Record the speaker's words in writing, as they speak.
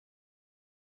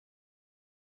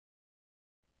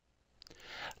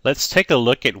Let's take a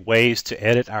look at ways to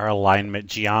edit our alignment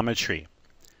geometry.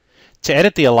 To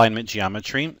edit the alignment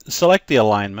geometry, select the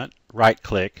alignment,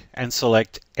 right-click, and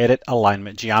select Edit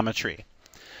Alignment Geometry.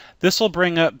 This will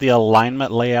bring up the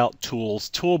Alignment Layout Tools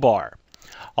toolbar.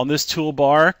 On this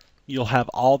toolbar, you'll have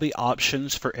all the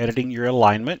options for editing your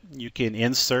alignment. You can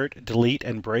insert, delete,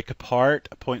 and break apart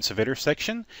points of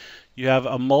intersection. You have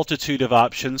a multitude of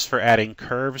options for adding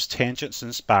curves, tangents,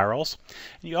 and spirals.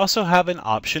 And you also have an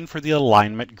option for the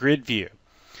alignment grid view.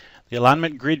 The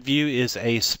alignment grid view is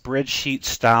a spreadsheet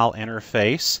style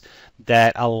interface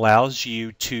that allows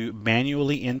you to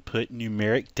manually input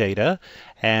numeric data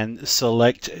and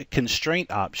select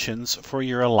constraint options for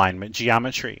your alignment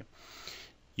geometry.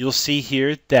 You'll see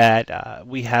here that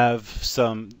we have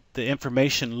the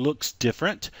information looks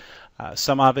different.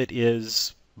 Some of it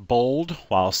is bold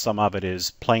while some of it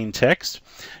is plain text.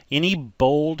 Any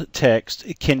bold text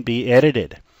can be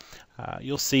edited.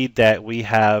 You'll see that we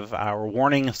have our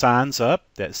warning signs up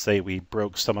that say we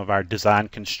broke some of our design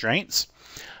constraints.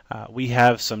 We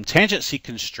have some tangency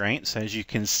constraints. As you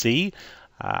can see,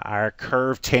 our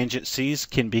curve tangencies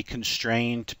can be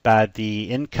constrained by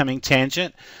the incoming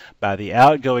tangent, by the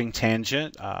outgoing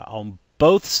tangent on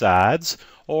both sides,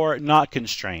 or not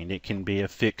constrained. It can be a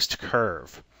fixed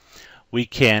curve. We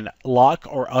can lock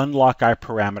or unlock our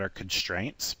parameter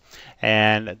constraints,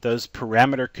 and those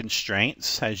parameter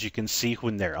constraints, as you can see,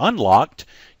 when they're unlocked,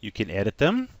 you can edit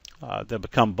them. They'll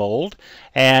become bold,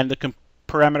 and the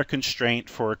parameter constraint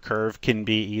for a curve can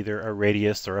be either a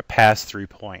radius or a pass-through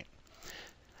point.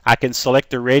 I can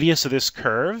select the radius of this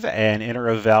curve and enter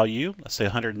a value, let's say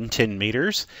 110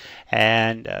 meters,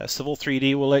 and Civil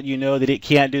 3D will let you know that it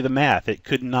can't do the math. It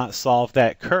could not solve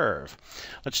that curve.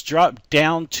 Let's drop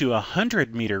down to a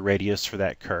 100-meter radius for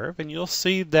that curve, and you'll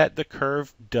see that the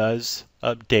curve does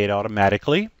update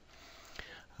automatically.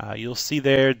 You'll see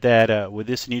there that with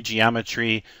this new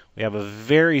geometry, we have a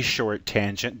very short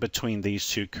tangent between these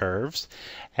two curves,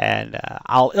 and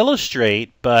I'll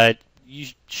illustrate, but you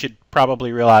should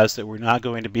probably realize that we're not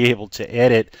going to be able to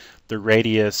edit the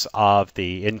radius of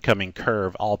the incoming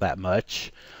curve all that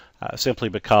much, simply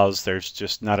because there's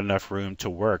just not enough room to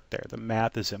work there. The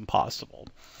math is impossible.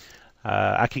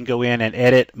 I can go in and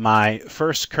edit my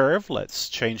first curve. Let's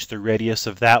change the radius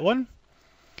of that one.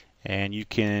 And you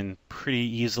can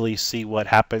pretty easily see what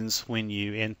happens when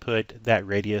you input that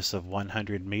radius of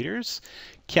 100 meters.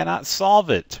 Cannot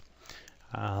solve it.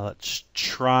 Let's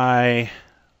try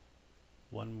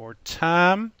one more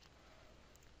time.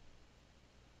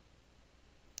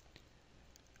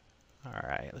 All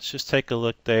right, let's just take a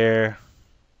look there.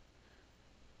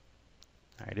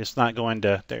 All right, it's not going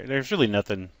to, there's really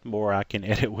nothing more I can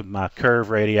edit with my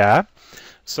curve radii.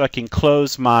 So I can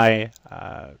close my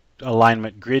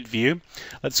alignment grid view.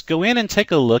 Let's go in and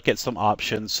take a look at some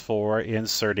options for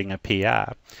inserting a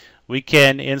PI. We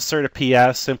can insert a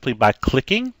PI simply by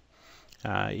clicking.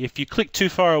 If you click too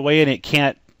far away and it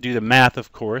can't do the math,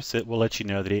 of course, it will let you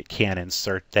know that it can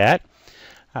insert that.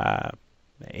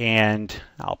 And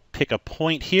I'll pick a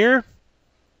point here,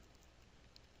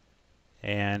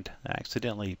 and I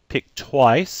accidentally picked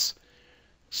twice.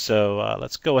 So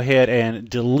let's go ahead and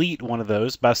delete one of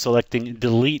those by selecting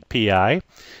Delete PI.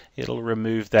 It'll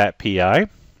remove that PI.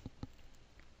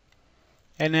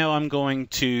 And now I'm going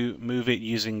to move it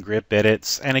using grip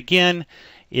edits. And again,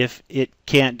 if it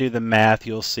can't do the math,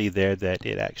 you'll see there that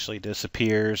it actually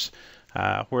disappears.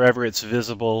 Wherever it's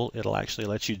visible, it'll actually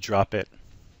let you drop it.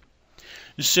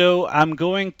 So I'm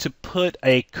going to put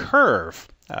a curve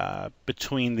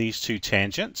between these two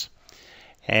tangents.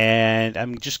 And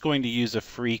I'm just going to use a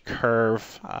free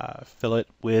curve, fill it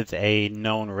with a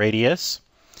known radius.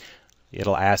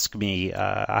 It'll ask me,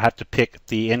 I have to pick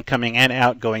the incoming and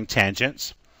outgoing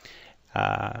tangents.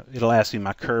 It'll ask me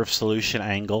my curve solution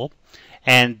angle.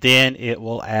 And then it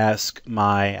will ask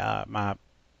my my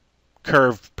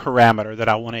curve parameter that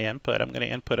I want to input. I'm going to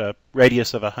input a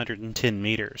radius of 110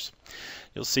 meters.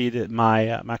 You'll see that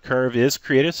my curve is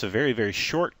created. It's a very, very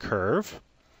short curve.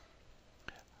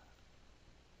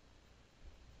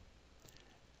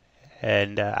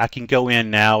 And I can go in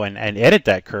now and edit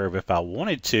that curve if I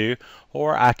wanted to,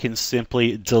 or I can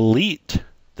simply delete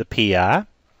the PI,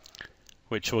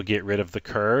 which will get rid of the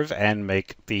curve and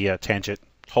make the tangent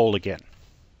whole again.